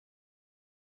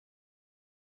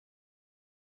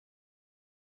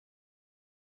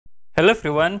Hello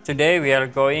everyone, today we are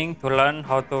going to learn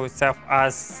how to save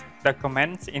as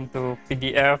documents into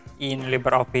PDF in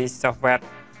LibreOffice software.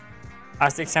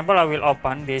 As example, I will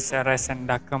open this recent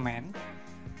document.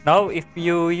 Now if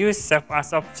you use save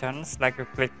as options, like you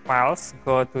click files,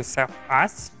 go to save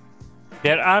as,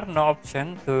 there are no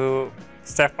option to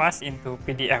save as into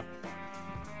PDF.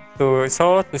 To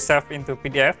save into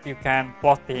PDF, you can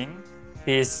plotting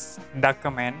this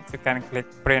document. You can click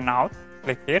print out,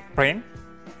 click here, print.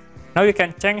 Now you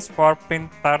can change for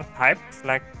printer types,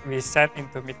 like we set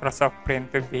into Microsoft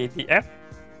Print to PDF,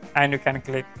 and you can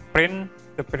click print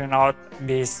to print out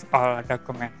these all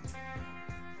documents.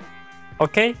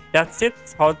 Okay, that's it,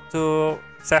 how to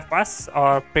save as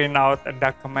or print out a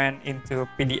document into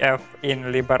PDF in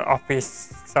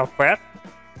LibreOffice software.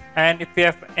 And if you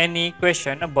have any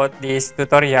question about this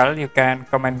tutorial, you can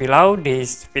comment below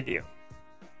this video.